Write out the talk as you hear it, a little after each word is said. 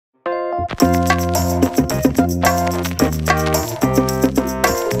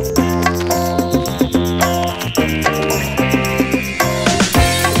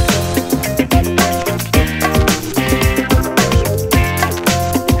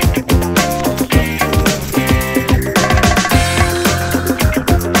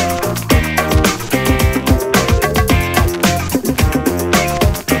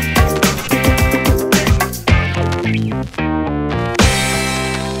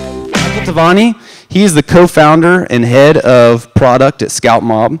Tavani. He is the co-founder and head of product at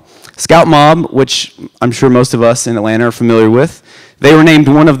Scoutmob. Scoutmob, which I'm sure most of us in Atlanta are familiar with, they were named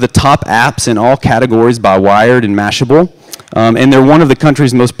one of the top apps in all categories by Wired and Mashable, and they're one of the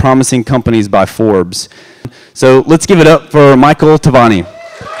country's most promising companies by Forbes. So let's give it up for Michael Tavani.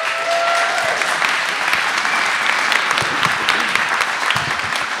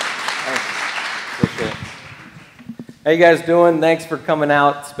 How you guys doing? Thanks for coming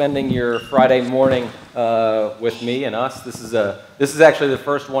out, spending your Friday morning with me and us. This is actually the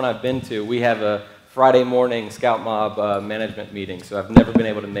first one I've been to. We have a Friday morning Scoutmob management meeting, so I've never been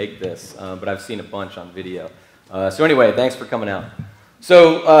able to make this, but I've seen a bunch on video. So anyway, thanks for coming out.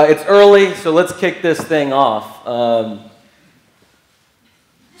 So it's early, so let's kick this thing off. So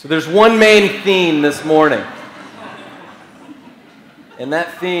there's one main theme this morning, and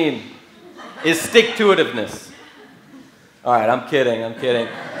that theme is stick-to-itiveness. All right, I'm kidding.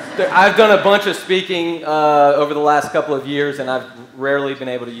 I've done a bunch of speaking over the last couple of years, and I've rarely been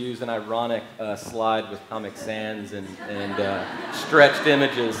able to use an ironic slide with Comic Sans and stretched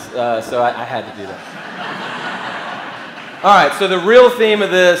images, so I had to do that. All right, so the real theme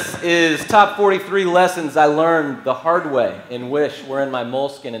of this is top 43 lessons I learned the hard way in Wish wearing my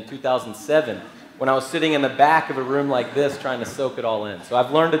moleskin in 2007 when I was sitting in the back of a room like this trying to soak it all in. So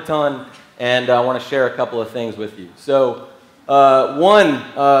I've learned a ton, and I want to share a couple of things with you. So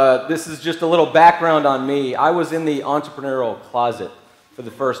this is just a little background on me. I was in the entrepreneurial closet for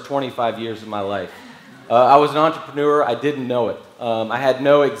the first 25 years of my life. I was an entrepreneur. I didn't know it. I had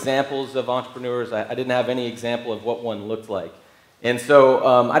no examples of entrepreneurs. I didn't have any example of what one looked like. And so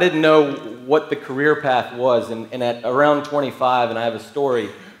I didn't know what the career path was. And at around 25, and I have a story,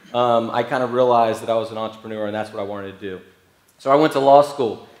 I kind of realized that I was an entrepreneur, and that's what I wanted to do. So I went to law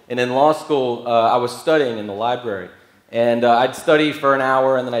school. And in law school, I was studying in the library. And I'd study for an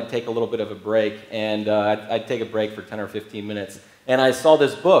hour, and then I'd take a little bit of a break. And I'd take a break for 10 or 15 minutes. And I saw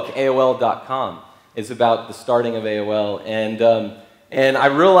this book, AOL.com. It's about the starting of AOL. And I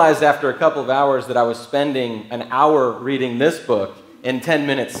realized after a couple of hours that I was spending an hour reading this book and 10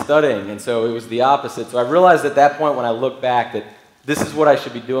 minutes studying. And so it was the opposite. So I realized at that point when I look back that this is what I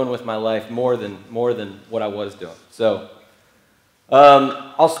should be doing with my life more than what I was doing. So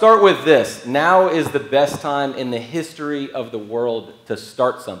I'll start with this. Now is the best time in the history of the world to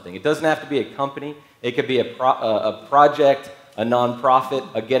start something. It doesn't have to be a company. It could be a project, a nonprofit,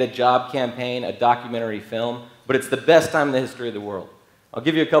 a get a job campaign, a documentary film, but it's the best time in the history of the world. I'll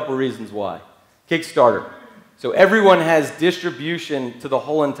give you a couple reasons why. Kickstarter. So everyone has distribution to the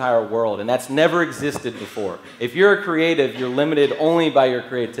whole entire world, and that's never existed before. If you're a creative, you're limited only by your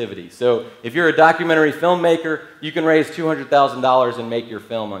creativity. So if you're a documentary filmmaker, you can raise $200,000 and make your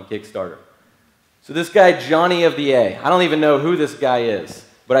film on Kickstarter. So this guy, Johnny of the A, I don't even know who this guy is,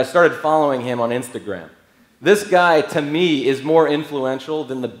 but I started following him on Instagram. This guy, to me, is more influential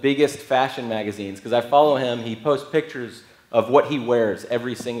than the biggest fashion magazines, because I follow him. He posts pictures of what he wears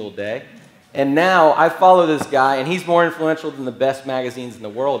every single day. And now I follow this guy, and he's more influential than the best magazines in the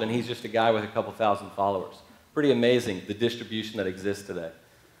world, and he's just a guy with a couple thousand followers. Pretty amazing, the distribution that exists today.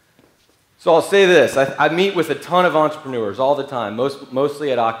 So I'll say this. I meet with a ton of entrepreneurs all the time,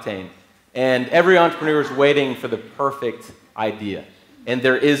 mostly at Octane. And every entrepreneur is waiting for the perfect idea. And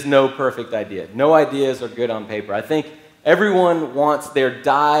there is no perfect idea. No ideas are good on paper. I think everyone wants their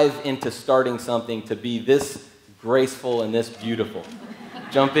dive into starting something to be this graceful and this beautiful.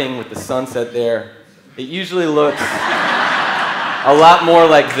 Jumping with the sunset there. It usually looks a lot more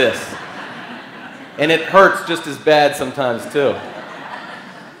like this. And it hurts just as bad sometimes too.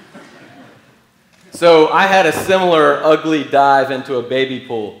 So I had a similar ugly dive into a baby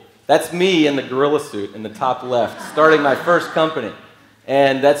pool. That's me in the gorilla suit in the top left, starting my first company.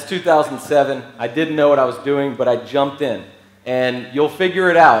 And that's 2007. I didn't know what I was doing, but I jumped in. And you'll figure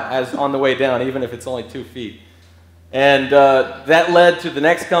it out as on the way down, even if it's only 2 feet. And that led to the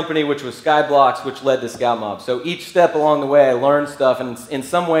next company, which was Skyblocks, which led to Scoutmob. So each step along the way, I learned stuff, and in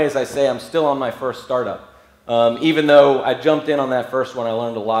some ways, I say I'm still on my first startup. Even though I jumped in on that first one, I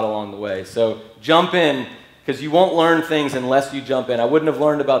learned a lot along the way. So jump in, because you won't learn things unless you jump in. I wouldn't have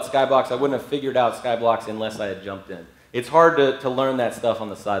learned about Skyblocks. I wouldn't have figured out Skyblocks unless I had jumped in. It's hard to learn that stuff on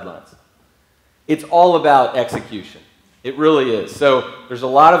the sidelines. It's all about execution. It really is. So there's a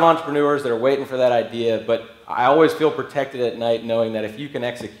lot of entrepreneurs that are waiting for that idea, but I always feel protected at night knowing that if you can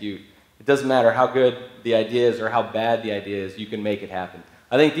execute, it doesn't matter how good the idea is or how bad the idea is, you can make it happen.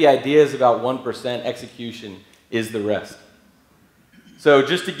 I think the idea is about 1%, execution is the rest. So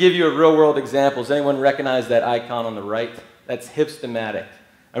just to give you a real-world example, does anyone recognize that icon on the right? That's Hipstamatic.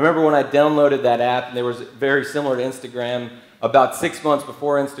 I remember when I downloaded that app, and it was very similar to Instagram, about 6 months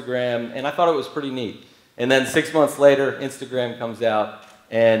before Instagram, and I thought it was pretty neat. And then 6 months later, Instagram comes out,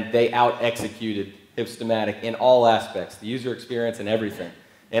 and they out-executed Hipstamatic in all aspects, the user experience and everything.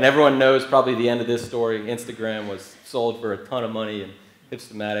 And everyone knows probably the end of this story. Instagram was sold for a ton of money, and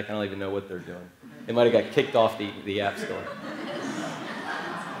Hipstamatic, I don't even know what they're doing. They might have got kicked off the App Store.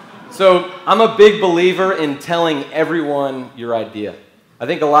 So I'm a big believer in telling everyone your idea. I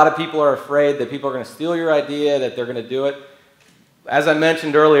think a lot of people are afraid that people are going to steal your idea, that they're going to do it. As I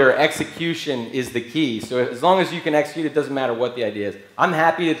mentioned earlier, execution is the key. So as long as you can execute, it doesn't matter what the idea is. I'm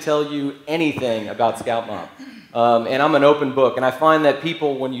happy to tell you anything about Scoutmob. And I'm an open book. And I find that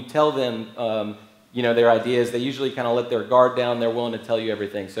people, when you tell them their ideas, they usually kind of let their guard down. They're willing to tell you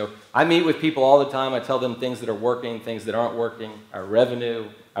everything. So I meet with people all the time. I tell them things that are working, things that aren't working, our revenue,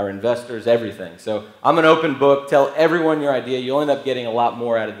 our investors, everything. So I'm an open book. Tell everyone your idea. You'll end up getting a lot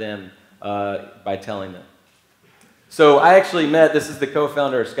more out of them by telling them. So I actually met, this is the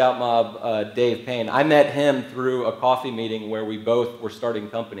co-founder of Scoutmob, Dave Payne. I met him through a coffee meeting where we both were starting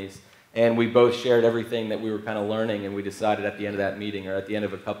companies, and we both shared everything that we were kind of learning, and we decided at the end of that meeting, or at the end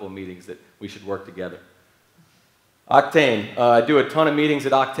of a couple of meetings, that we should work together. Octane. I do a ton of meetings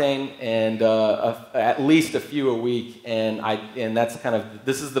at Octane, and at least a few a week, and that's kind of,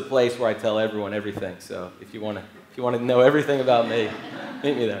 this is the place where I tell everyone everything. So if you want to know everything about me,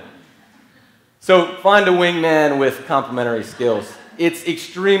 meet me there. So find a wingman with complementary skills. It's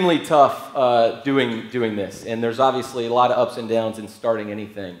extremely tough doing this, and there's obviously a lot of ups and downs in starting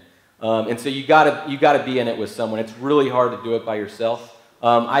anything. And so you gotta be in it with someone. It's really hard to do it by yourself.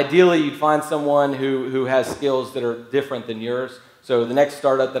 Ideally, you'd find someone who has skills that are different than yours. So the next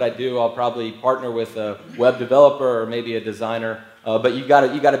startup that I do, I'll probably partner with a web developer or maybe a designer. But you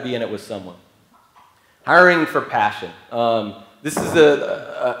gotta be in it with someone. Hiring for passion. This is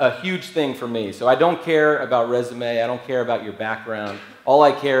a huge thing for me. So I don't care about resume. I don't care about your background. All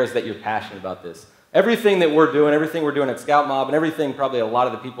I care is that you're passionate about this. Everything that we're doing, everything we're doing at Scoutmob, and everything probably a lot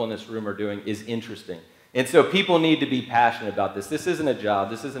of the people in this room are doing is interesting. And so people need to be passionate about this. This isn't a job.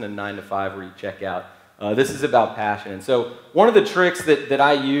 This isn't a 9 to 5 where you check out. This is about passion. And so one of the tricks that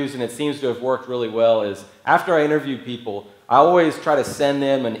I use, and it seems to have worked really well, is after I interview people, I always try to send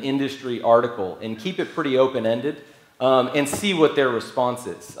them an industry article and keep it pretty open-ended and see what their response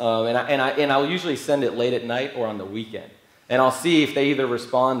is. And I'll usually send it late at night or on the weekend. And I'll see if they either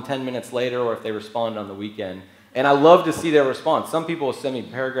respond 10 minutes later or if they respond on the weekend. And I love to see their response. Some people will send me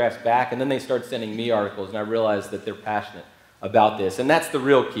paragraphs back, and then they start sending me articles, and I realize that they're passionate about this. And that's the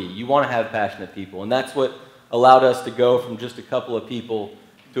real key. You want to have passionate people. And that's what allowed us to go from just a couple of people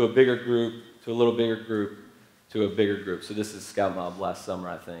to a bigger group, to a little bigger group, to a bigger group. So this is Scoutmob last summer,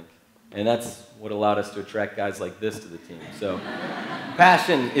 I think. And that's what allowed us to attract guys like this to the team. So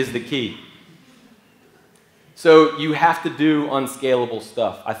passion is the key. So you have to do unscalable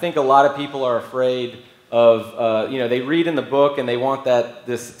stuff. I think a lot of people are afraid of, they read in the book and they want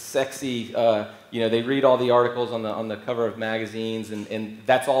this sexy, they read all the articles on the cover of magazines, and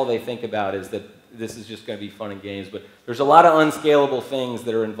that's all they think about is that this is just going to be fun and games. But there's a lot of unscalable things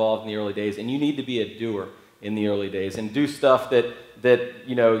that are involved in the early days, and you need to be a doer in the early days and do stuff that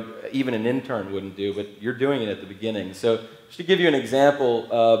even an intern wouldn't do, but you're doing it at the beginning. So just to give you an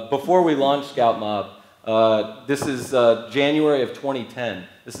example, before we launched Scoutmob, this is January of 2010.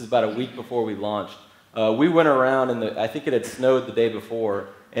 This is about a week before we launched. We went around, I think it had snowed the day before,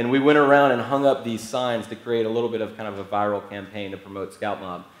 and we went around and hung up these signs to create a little bit of kind of a viral campaign to promote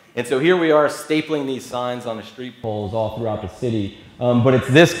Scoutmob. And so here we are stapling these signs on the street poles all throughout the city. But it's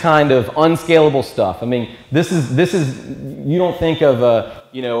this kind of unscalable stuff. I mean, this is you don't think of a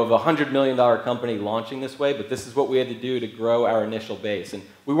 $100 million company launching this way, but this is what we had to do to grow our initial base. And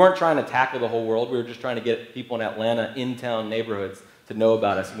we weren't trying to tackle the whole world. We were just trying to get people in Atlanta, in-town neighborhoods to know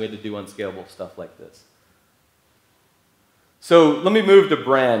about us, and we had to do unscalable stuff like this. So let me move to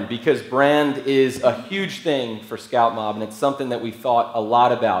brand, because brand is a huge thing for Scoutmob, and it's something that we thought a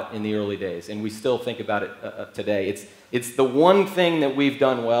lot about in the early days, and we still think about it today. It's the one thing that we've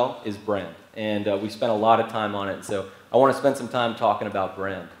done well is brand, and we spent a lot of time on it, and so I want to spend some time talking about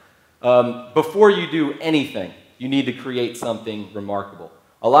brand. Before you do anything, you need to create something remarkable.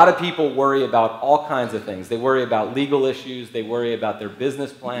 A lot of people worry about all kinds of things. They worry about legal issues. They worry about their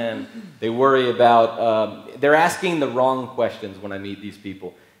business plan. They worry about, they're asking the wrong questions when I meet these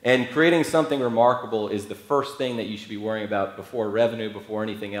people. And creating something remarkable is the first thing that you should be worrying about before revenue, before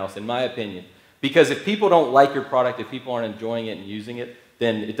anything else, in my opinion. Because if people don't like your product, if people aren't enjoying it and using it,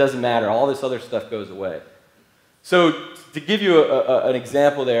 then it doesn't matter. All this other stuff goes away. So to give you an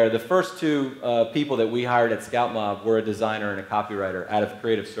example there, the first two people that we hired at Scoutmob were a designer and a copywriter out of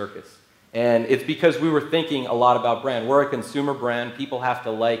Creative Circus. And it's because we were thinking a lot about brand. We're a consumer brand. People have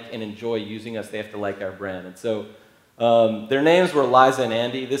to like and enjoy using us. They have to like our brand. And so their names were Liza and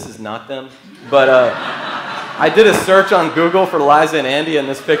Andy. This is not them. But I did a search on Google for Liza and Andy, and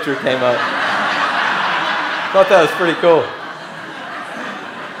this picture came up. Thought that was pretty cool.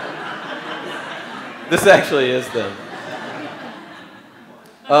 This actually is them.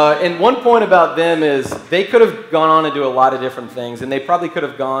 And one point about them is they could have gone on and do a lot of different things, and they probably could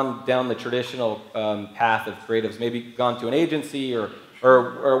have gone down the traditional path of creatives, maybe gone to an agency or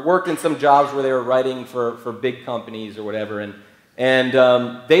worked in some jobs where they were writing for big companies or whatever. And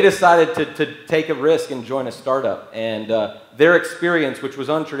they decided to take a risk and join a startup. And their experience, which was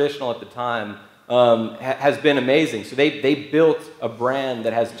untraditional at the time, has been amazing. So they built a brand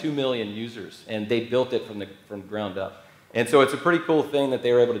that has 2 million users, and they built it from ground up. And so it's a pretty cool thing that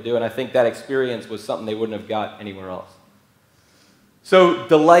they were able to do, and I think that experience was something they wouldn't have got anywhere else. So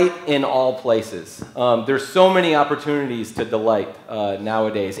delight in all places. There's so many opportunities to delight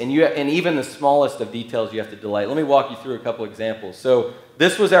nowadays, and even the smallest of details you have to delight. Let me walk you through a couple examples. So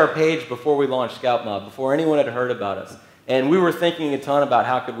this was our page before we launched Scoutmob, before anyone had heard about us. And we were thinking a ton about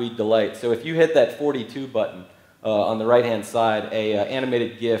how could we delight. So if you hit that 42 button on the right-hand side, a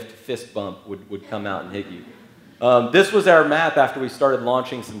animated gift fist bump would come out and hit you. This was our map after we started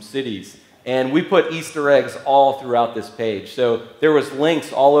launching some cities. And we put Easter eggs all throughout this page. So there was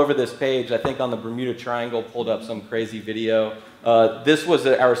links all over this page. I think on the Bermuda Triangle pulled up some crazy video. This was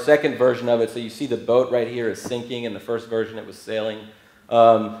our second version of it. So you see the boat right here is sinking. In the first version, it was sailing.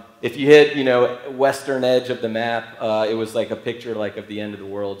 If you hit, western edge of the map, it was like a picture like of the end of the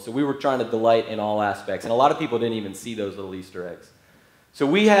world. So we were trying to delight in all aspects. And a lot of people didn't even see those little Easter eggs. So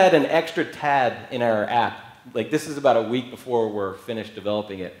we had an extra tab in our app. Like this is about a week before we're finished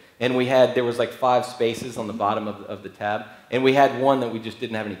developing it. And there was like 5 spaces on the bottom of the tab. And we had one that we just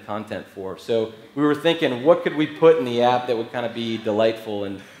didn't have any content for. So we were thinking, what could we put in the app that would kind of be delightful?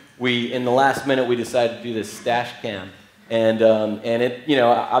 And in the last minute, we decided to do this stash cam. And it,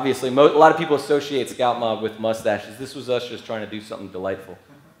 obviously, a lot of people associate Scoutmob with mustaches. This was us just trying to do something delightful.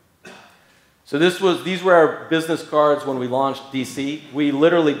 So these were our business cards when we launched DC. We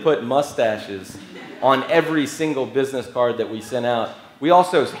literally put mustaches on every single business card that we sent out. We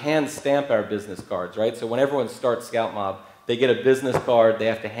also hand stamp our business cards, right? So when everyone starts Scoutmob, they get a business card. They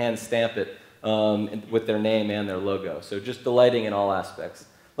have to hand stamp it with their name and their logo. So just delighting in all aspects.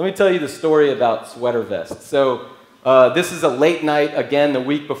 Let me tell you the story about sweater vests. So this is a late night, again, the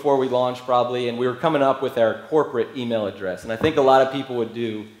week before we launched probably, and we were coming up with our corporate email address. And I think a lot of people would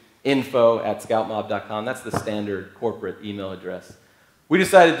do info@scoutmob.com. That's the standard corporate email address. We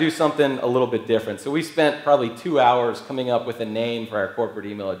decided to do something a little bit different. So we spent probably 2 hours coming up with a name for our corporate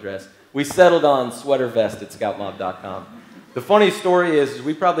email address. We settled on sweatervest@scoutmob.com. The funny story is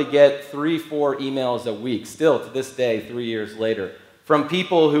we probably get 3-4 emails a week, still to this day, 3 years later, from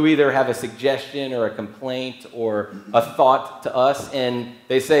people who either have a suggestion or a complaint or a thought to us, and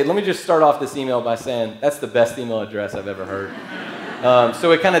they say, let me just start off this email by saying, that's the best email address I've ever heard.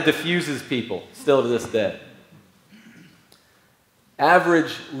 So it kind of diffuses people, still to this day.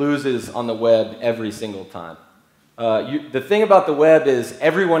 Average loses on the web every single time. The thing about the web is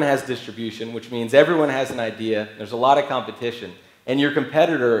everyone has distribution, which means everyone has an idea. There's a lot of competition, and your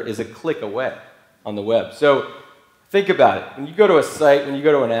competitor is a click away on the web. So think about it. When you go to a site, when you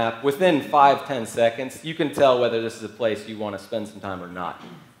go to an app, within 5-10 seconds, you can tell whether this is a place you want to spend some time or not.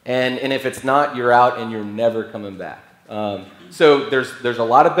 And if it's not, you're out and you're never coming back. So there's a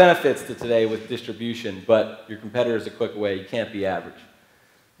lot of benefits to today with distribution, but your competitor is a click away. You can't be average.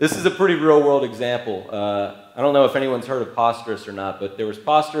 This is a pretty real-world example. I don't know if anyone's heard of Posterous or not, but there was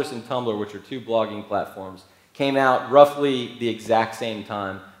Posterous and Tumblr, which are 2 blogging platforms, came out roughly the exact same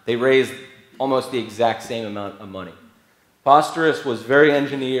time. They raised almost the exact same amount of money. Posterous was very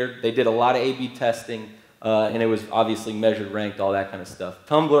engineered. They did a lot of A/B testing, and it was obviously measured, ranked, all that kind of stuff.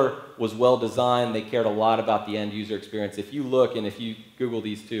 Tumblr was well designed. They cared a lot about the end user experience. If you look and if you Google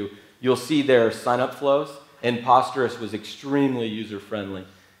these two, you'll see their sign-up flows, and Posterous was extremely user-friendly.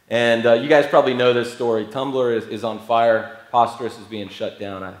 And you guys probably know this story. Tumblr is on fire. Posterous is being shut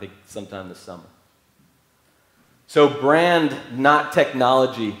down, I think, sometime this summer. So brand, not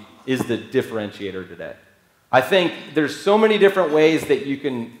technology, is the differentiator today. I think there's so many different ways that you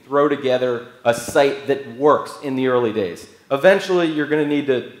can throw together a site that works in the early days. Eventually, you're going to need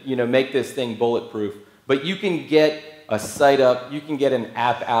to, make this thing bulletproof. But you can get a site up, you can get an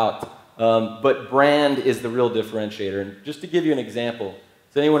app out, but brand is the real differentiator. And just to give you an example,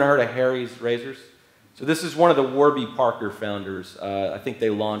 has anyone heard of Harry's Razors? So this is one of the Warby Parker founders. I think they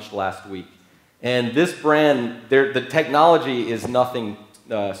launched last week. And this brand, the technology is nothing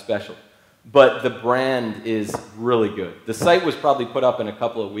special, but the brand is really good. The site was probably put up in a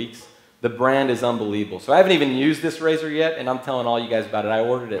couple of weeks. The brand is unbelievable. So I haven't even used this razor yet, and I'm telling all you guys about it. I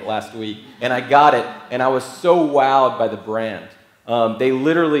ordered it last week, and I got it, and I was so wowed by the brand. They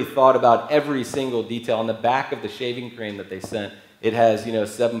literally thought about every single detail. On the back of the shaving cream that they sent, it has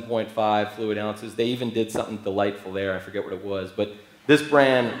 7.5 fluid ounces. They even did something delightful there. I forget what it was, but this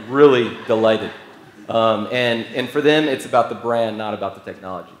brand really delighted. And for them, it's about the brand, not about the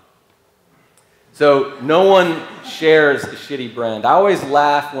technology. So no one shares a shitty brand. I always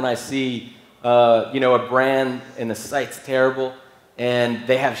laugh when I see a brand and the site's terrible and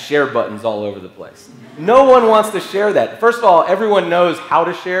they have share buttons all over the place. No one wants to share that. First of all, everyone knows how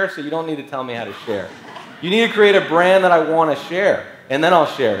to share, so you don't need to tell me how to share. You need to create a brand that I want to share, and then I'll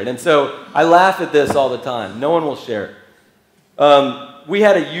share it. And so I laugh at this all the time. No one will share it. We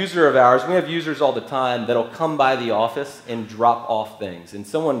had a user of ours, we have users all the time that'll come by the office and drop off things. And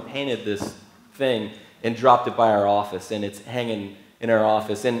someone painted this thing and dropped it by our office, and it's hanging in our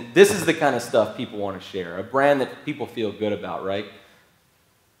office. And this is the kind of stuff people want to share, a brand that people feel good about, right?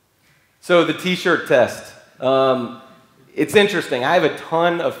 So the t-shirt test. It's interesting. I have a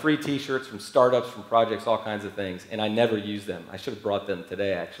ton of free t-shirts from startups, from projects, all kinds of things, and I never use them. I should have brought them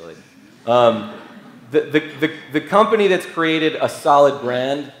today, actually. The company that's created a solid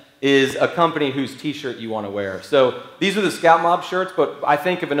brand is a company whose t-shirt you want to wear. So these are the Scoutmob shirts, but I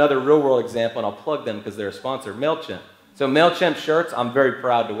think of another real-world example, and I'll plug them because they're a sponsor, MailChimp. So MailChimp shirts, I'm very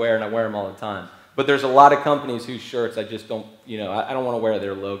proud to wear, and I wear them all the time. But there's a lot of companies whose shirts I just don't, I don't want to wear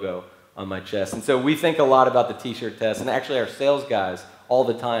their logo on my chest. And so we think a lot about the t-shirt test, and actually our sales guys all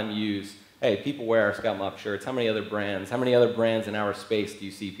the time use, hey, people wear our Scoutmob shirts. How many other brands in our space do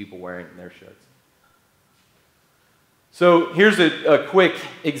you see people wearing their shirts? So here's a quick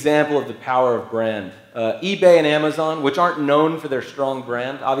example of the power of brand. eBay and Amazon, which aren't known for their strong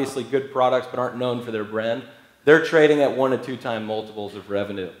brand, obviously good products, but aren't known for their brand, they're trading at 1 to 2 times multiples of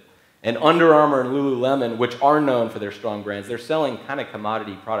revenue. And Under Armour and Lululemon, which are known for their strong brands, they're selling kind of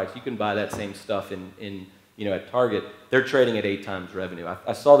commodity products. You can buy that same stuff at Target. They're trading at 8 times revenue.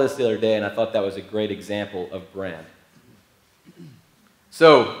 I saw this the other day, and I thought that was a great example of brand.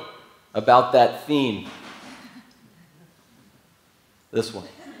 So, about that theme, this one,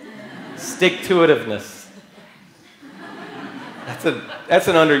 stick-to-itiveness. That's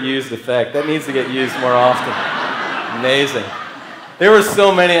an underused effect. That needs to get used more often. Amazing. There were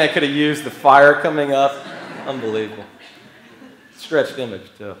so many I could have used. The fire coming up, unbelievable. Stretched image,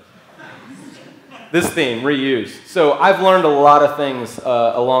 too. This theme, reuse. So I've learned a lot of things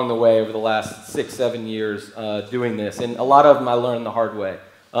along the way over the last 6, 7 years doing this, and a lot of them I learned the hard way.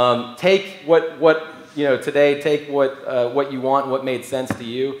 Take today, take what you want and what made sense to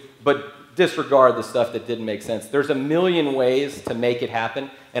you, but disregard the stuff that didn't make sense. There's a million ways to make it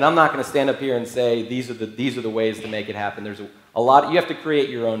happen, and I'm not going to stand up here and say these are the ways to make it happen. There's a lot. You have to create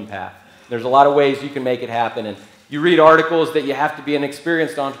your own path. There's a lot of ways you can make it happen, and you read articles that you have to be an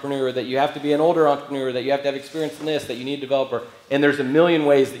experienced entrepreneur, that you have to be an older entrepreneur, that you have to have experience in this, that you need a developer, and there's a million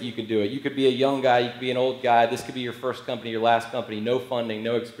ways that you could do it. You could be a young guy, you could be an old guy, this could be your first company, your last company, no funding,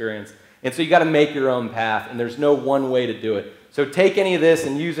 no experience. And so you got to make your own path, and there's no one way to do it. So take any of this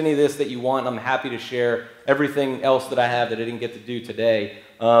and use any of this that you want. I'm happy to share everything else that I have that I didn't get to do today,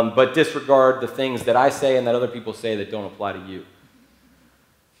 but disregard the things that I say and that other people say that don't apply to you.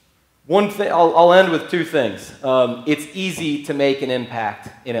 One thing, I'll end with 2 things. It's easy to make an impact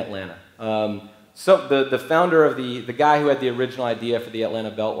in Atlanta. So the founder of the guy who had the original idea for the Atlanta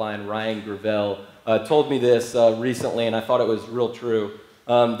Beltline, Ryan Gravel, told me this recently, and I thought it was real true,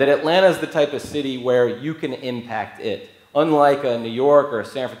 that Atlanta is the type of city where you can impact it. Unlike New York or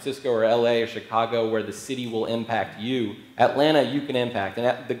San Francisco or LA or Chicago where the city will impact you, Atlanta you can impact.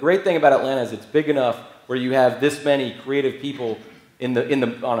 And the great thing about Atlanta is it's big enough where you have this many creative people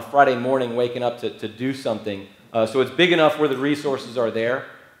on a Friday morning waking up to do something. So it's big enough where the resources are there,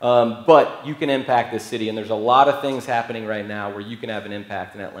 but you can impact this city. And there's a lot of things happening right now where you can have an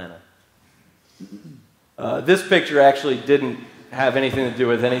impact in Atlanta. This picture actually didn't have anything to do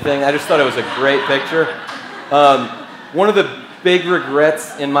with anything. I just thought it was a great picture. One of big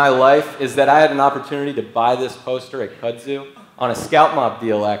regrets in my life is that I had an opportunity to buy this poster at Kudzu on a Scoutmob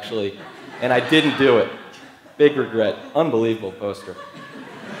deal, actually, and I didn't do it. Big regret. Unbelievable poster.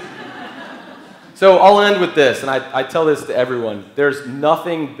 So I'll end with this, and I tell this to everyone. There's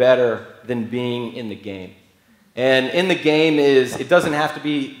nothing better than being in the game. And in the game it doesn't have to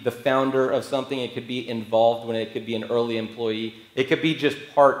be the founder of something. It could be involved when it could be an early employee. It could be just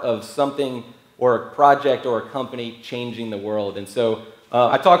part of something or a project or a company changing the world. And so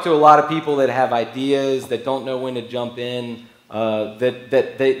I talk to a lot of people that have ideas, that don't know when to jump in,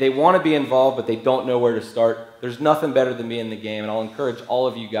 that they want to be involved, but they don't know where to start. There's nothing better than being in the game, and I'll encourage all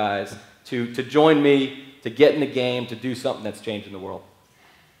of you guys to join me, to get in the game, to do something that's changing the world.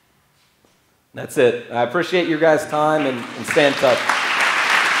 That's it. I appreciate your guys' time, and stay in touch.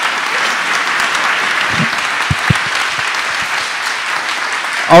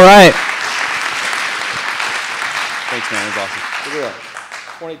 All right. Thanks, man. That was awesome. Look at that.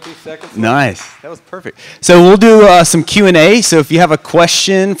 22 seconds. Nice. That was perfect. So we'll do some Q&A. So if you have a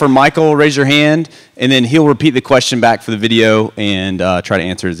question for Michael, raise your hand, and then he'll repeat the question back for the video and try to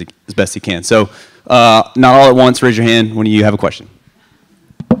answer as best he can. So not all at once. Raise your hand when you have a question.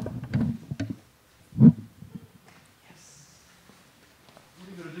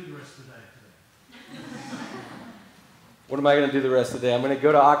 What am I going to do the rest of the day? I'm going to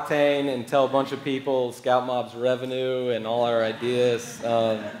go to Octane and tell a bunch of people Scoutmob's revenue and all our ideas.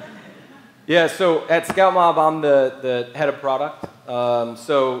 Yeah, so at Scoutmob, I'm the head of product.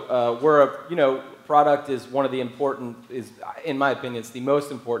 Product is one of the important, in my opinion, it's the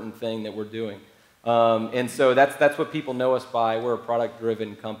most important thing that we're doing. And so that's what people know us by. We're a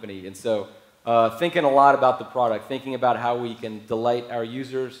product-driven company. And so thinking a lot about the product, thinking about how we can delight our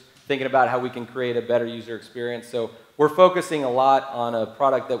users, thinking about how we can create a better user experience. So we're focusing a lot on a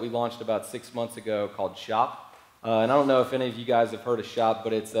product that we launched about 6 months ago called Shop. And I don't know if any of you guys have heard of Shop,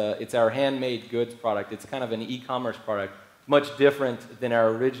 but it's our handmade goods product. It's kind of an e-commerce product, much different than our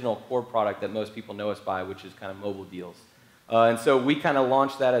original core product that most people know us by, which is kind of mobile deals. And so we kind of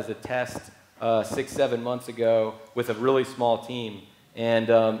launched that as a test 6-7 months ago with a really small team. And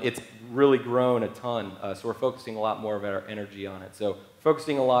it's really grown a ton. So we're focusing a lot more of our energy on it. So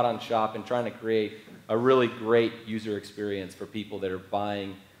focusing a lot on Shop and trying to create a really great user experience for people that are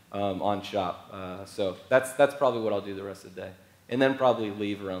buying on Shop. So that's probably what I'll do the rest of the day. And then probably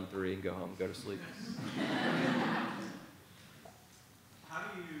leave around 3 and go home, go to sleep. How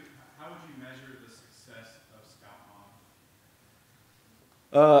would you measure the success of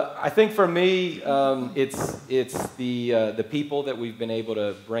Scoutmob? I think for me, it's the people that we've been able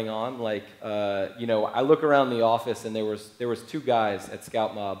to bring on. Like, I look around the office and there was 2 guys at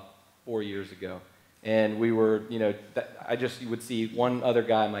Scoutmob 4 years ago. And we were, I just would see one other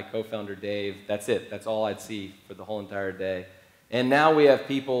guy, my co-founder Dave. That's it. That's all I'd see for the whole entire day. And now we have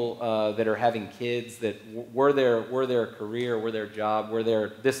people that are having kids that were their career, were their job,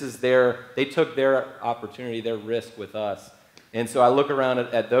 they took their opportunity, their risk with us. And so I look around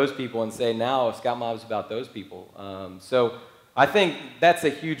at those people and say, now Scoutmob's about those people. So I think that's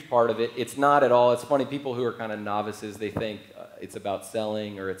a huge part of it. It's not at all. It's funny, people who are kind of novices, they think it's about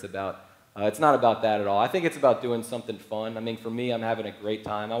selling or it's not about that at all. I think it's about doing something fun. I mean, for me, I'm having a great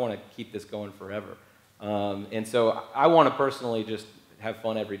time. I want to keep this going forever. And so I want to personally just have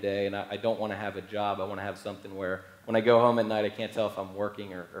fun every day, and I don't want to have a job. I want to have something where when I go home at night, I can't tell if I'm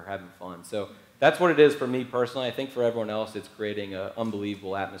working or having fun. So that's what it is for me personally. I think for everyone else, it's creating an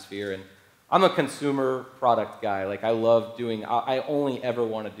unbelievable atmosphere. And I'm a consumer product guy. Like, I love I only ever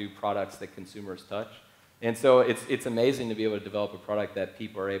want to do products that consumers touch. And so it's amazing to be able to develop a product that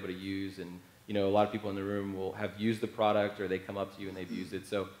people are able to use, and a lot of people in the room will have used the product, or they come up to you and they've used it.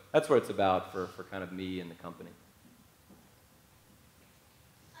 So that's what it's about for kind of me and the company. I'm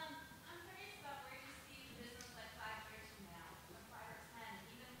curious about where you see the business like 5 years from now, or 5 or 10,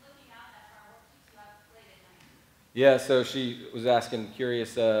 even looking out that far, what keeps you up late at night? Yeah, so she was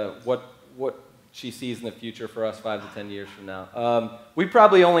curious what she sees in the future for us 5 to 10 years from now. We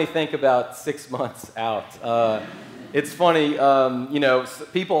probably only think about 6 months out. It's funny,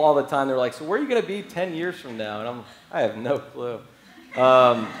 people all the time, they're like, so where are you going to be 10 years from now? And I have no clue.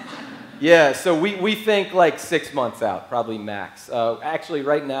 Yeah, so we think like 6 months out, probably max. Actually,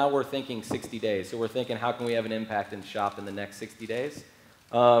 right now, we're thinking 60 days. So we're thinking, how can we have an impact in Shop in the next 60 days?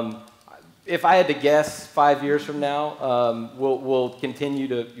 If I had to guess, 5 years from now, we'll continue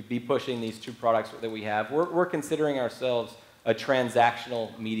to be pushing these 2 products that we have. We're considering ourselves a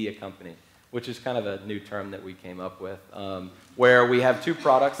transactional media company, which is kind of a new term that we came up with, where we have 2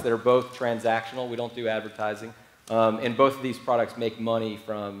 products that are both transactional. We don't do advertising. And both of these products make money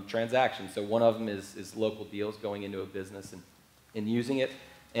from transactions. So one of them is local deals going into a business, and in using it.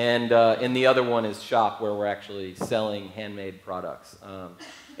 And the other one is shop, where we're actually selling handmade products.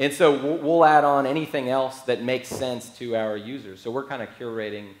 And so we'll add on anything else that makes sense to our users. So we're kind of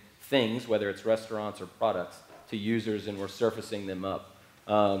curating things, whether it's restaurants or products, to users, and we're surfacing them up.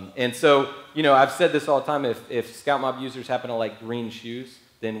 And so, you know, I've said this all the time, if Scoutmob users happen to like green shoes,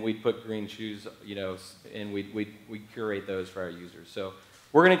 then we'd put green shoes, you know, and we'd curate those for our users. So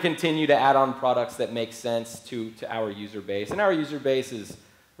we're going to continue to add on products that make sense to our user base. And our user base is,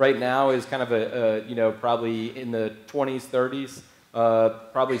 right now, is kind of a you know, probably in the 20s, 30s,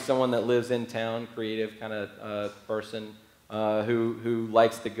 probably someone that lives in town, creative kind of person who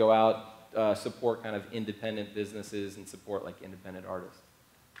likes to go out, support kind of independent businesses and support like independent artists.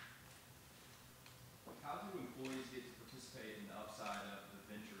 How do employees get to participate in the upside of the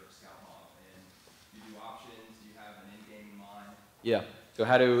venture of Scoutmob? And do you do options? Do you have an end game in mind? Yeah. So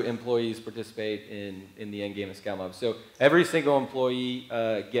how do employees participate in the end game of Scoutmob? So every single employee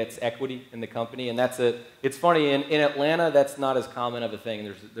gets equity in the company, and it's funny, in Atlanta, that's not as common of a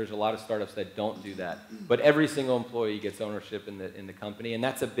thing. There's a lot of startups that don't do that. But every single employee gets ownership in the company, and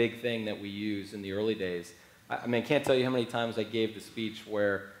that's a big thing that we use in the early days. I mean, I can't tell you how many times I gave the speech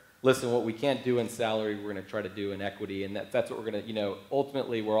where, listen, what we can't do in salary, we're going to try to do in equity, and that's what we're going to, you know,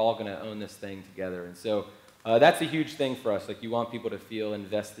 ultimately, we're all going to own this thing together. And so that's a huge thing for us. Like, you want people to feel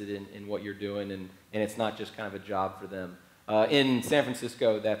invested in what you're doing, and it's not just kind of a job for them. In San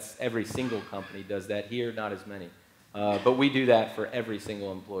Francisco, that's every single company does that. Here, not as many. But we do that for every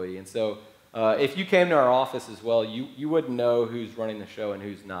single employee. And so if you came to our office as well, you wouldn't know who's running the show and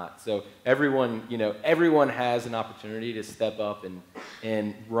who's not. So everyone, you know, everyone has an opportunity to step up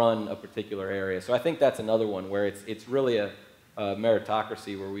and run a particular area. So I think that's another one where it's really a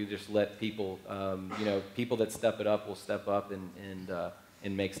meritocracy, where we just let people, you know, people that step it up will step up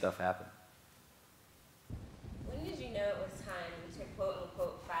and make stuff happen. When did you know it was time to quote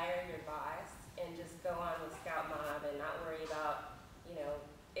unquote fire your boss and just go on with Scoutmob and not worry about, you know,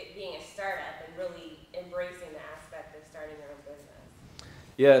 it being a startup and really embracing the aspect of starting your own business?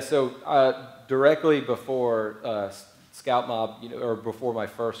 Yeah. So directly before Scoutmob, you know, or before my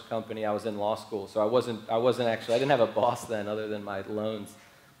first company, I was in law school, so I wasn't actually, I didn't have a boss then other than my loans,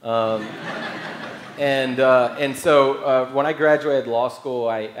 and so when I graduated law school,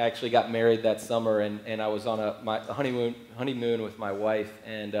 I actually got married that summer, and I was on my honeymoon with my wife,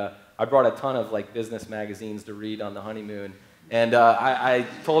 and I brought a ton of like business magazines to read on the honeymoon, and I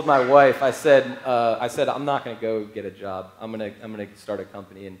told my wife, I said I'm not going to go get a job, I'm gonna start a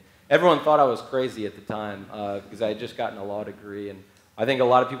company. And everyone thought I was crazy at the time because I had just gotten a law degree, and I think a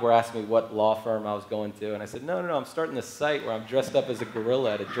lot of people were asking me what law firm I was going to, and I said, no, I'm starting this site where I'm dressed up as a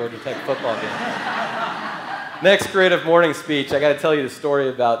gorilla at a Georgia Tech football game. Next creative morning speech, I got to tell you the story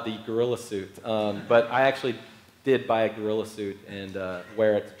about the gorilla suit, but I actually did buy a gorilla suit and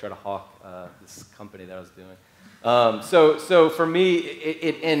wear it to try to hawk this company that I was doing. So for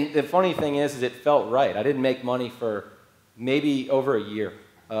me, and the funny thing is it felt right. I didn't make money for maybe over a year.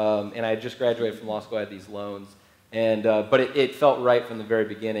 And I had just graduated from law school, I had these loans, and but it felt right from the very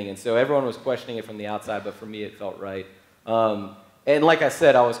beginning, and so everyone was questioning it from the outside, but for me it felt right. And like I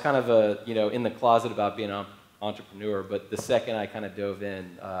said, I was kind of you know, in the closet about being an entrepreneur, but the second I kind of dove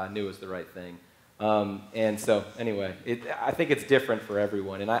in, I knew it was the right thing. And so anyway, I think it's different for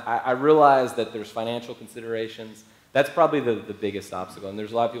everyone, and I realize that there's financial considerations. That's probably the biggest obstacle, and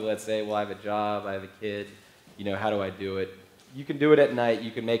there's a lot of people that say, well, I have a job, I have a kid, you know, how do I do it? You can do it at night.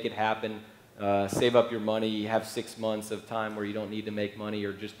 You can make it happen. Save up your money. You have 6 months of time where you don't need to make money,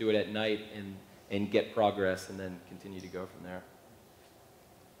 or just do it at night and get progress, and then continue to go from there.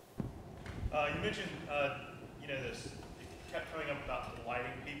 You mentioned, you know, this, it kept coming up about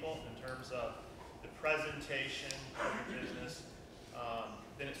delighting people in terms of the presentation of your business.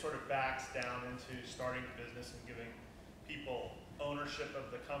 Then it sort of backs down into starting the business and giving people ownership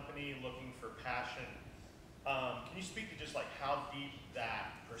of the company, looking for passion. Can you speak to just like how deep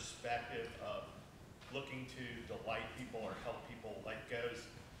that perspective of looking to delight people or help people like goes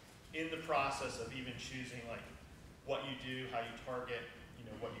in the process of even choosing like what you do, how you target, you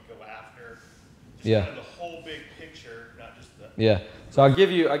know, what you go after, just kind of the whole big picture, not just the So I'll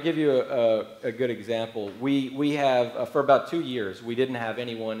give you a good example. We have for about 2 years we didn't have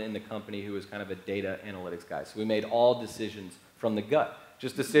anyone in the company who was kind of a data analytics guy. So we made all decisions from the gut.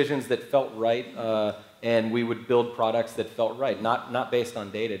 Just decisions that felt right, and we would build products that felt right, not based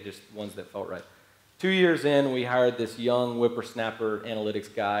on data, just ones that felt right. 2 years in, we hired this young whippersnapper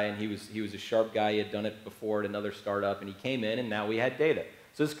analytics guy, and he was a sharp guy. He had done it before at another startup, and he came in, and now we had data.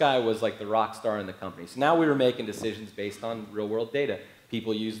 So this guy was like the rock star in the company. So now we were making decisions based on real-world data.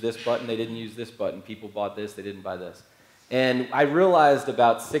 People used this button, they didn't use this button. People bought this, they didn't buy this. And I realized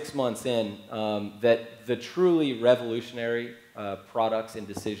about 6 months in that the truly revolutionary products and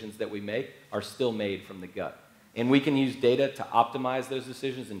decisions that we make are still made from the gut. And we can use data to optimize those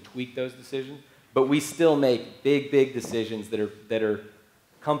decisions and tweak those decisions, but we still make big, big decisions that are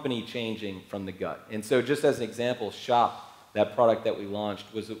company changing from the gut. And so just as an example, Shop, that product that we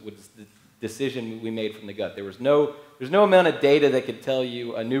launched, was the decision we made from the gut. There's no amount of data that could tell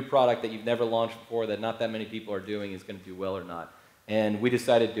you a new product that you've never launched before that not that many people are doing is going to do well or not. And we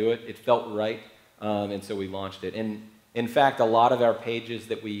decided to do it. It felt right, and so we launched it. And in fact, a lot of our pages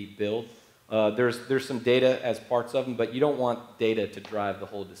that we build, there's some data as parts of them, but you don't want data to drive the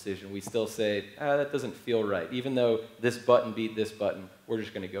whole decision. We still say, that doesn't feel right. Even though this button beat this button, we're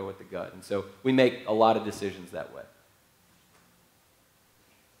just going to go with the gut. And so we make a lot of decisions that way.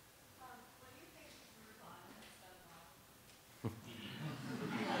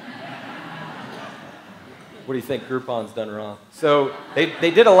 What do you think Groupon's done wrong? So they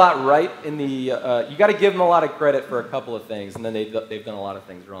did a lot right in the, you got to give them a lot of credit for a couple of things, and then they've done a lot of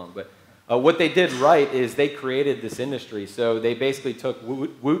things wrong. But what they did right is they created this industry. So they basically took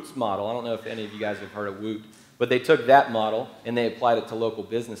Woot's model. I don't know if any of you guys have heard of Woot, but they took that model and they applied it to local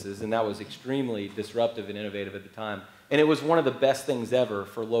businesses, and that was extremely disruptive and innovative at the time. And it was one of the best things ever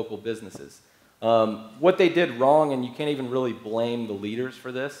for local businesses. What they did wrong, and you can't even really blame the leaders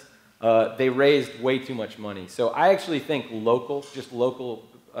for this, they raised way too much money. So I actually think local, just local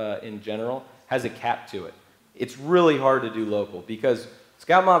in general, has a cap to it. It's really hard to do local because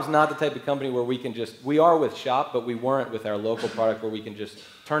Scoutmob's not the type of company where we can just, we are with Shop, but we weren't with our local product where we can just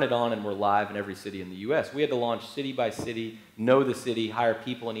turn it on and we're live in every city in the US. We had to launch city by city, know the city, hire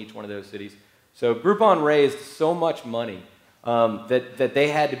people in each one of those cities. So Groupon raised so much money that they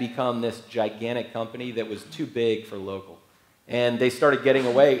had to become this gigantic company that was too big for local. And they started getting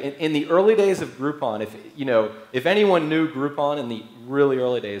away. In the early days of Groupon, if anyone knew Groupon in the really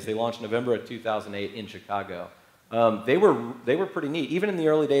early days, they launched November of 2008 in Chicago. They were pretty neat. Even in the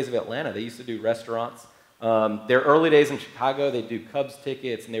early days of Atlanta, they used to do restaurants. Their early days in Chicago, they'd do Cubs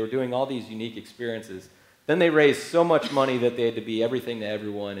tickets, and they were doing all these unique experiences. Then they raised so much money that they had to be everything to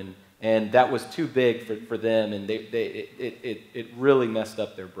everyone, and that was too big for them, and it really messed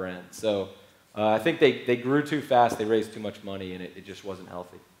up their brand. So I think they grew too fast, they raised too much money, and it just wasn't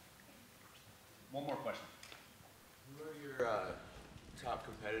healthy. One more question. Who are your top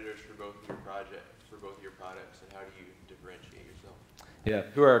competitors for both of your products, and how do you differentiate yourself? Yeah,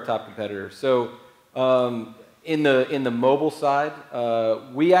 who are our top competitors? So in the mobile side,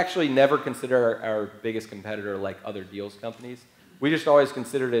 we actually never consider our biggest competitor like other deals companies. We just always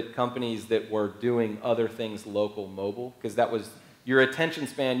considered it companies that were doing other things local mobile, because that was your attention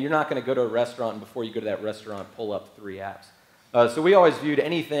span. You're not going to go to a restaurant and before you go to that restaurant pull up 3 apps. So we always viewed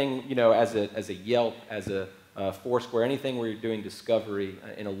anything as a Yelp, as a Foursquare, anything where you're doing discovery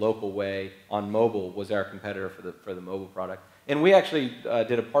in a local way on mobile was our competitor for the mobile product. And we actually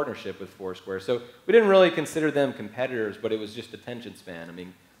did a partnership with Foursquare. So we didn't really consider them competitors, but it was just attention span. I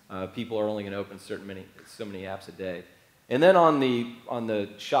mean, people are only going to open so many apps a day. And then on the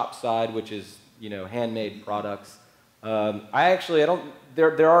shop side, which is handmade products,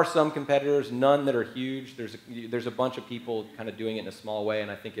 there are some competitors, none that are huge. There's a bunch of people kind of doing it in a small way, and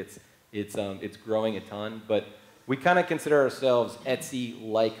I think it's growing a ton. But we kind of consider ourselves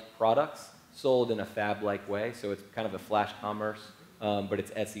Etsy-like products sold in a fab-like way. So it's kind of a flash commerce, but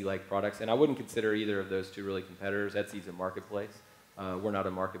it's Etsy-like products. And I wouldn't consider either of those two really competitors. Etsy's a marketplace. We're not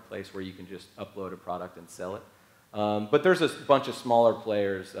a marketplace where you can just upload a product and sell it. But there's a bunch of smaller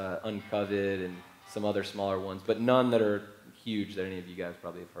players, Uncovered and some other smaller ones, but none that are huge that any of you guys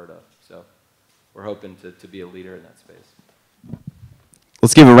probably have heard of. So we're hoping to be a leader in that space.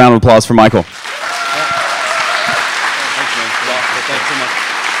 Let's give a round of applause for Michael. Thanks, man. Thanks so much.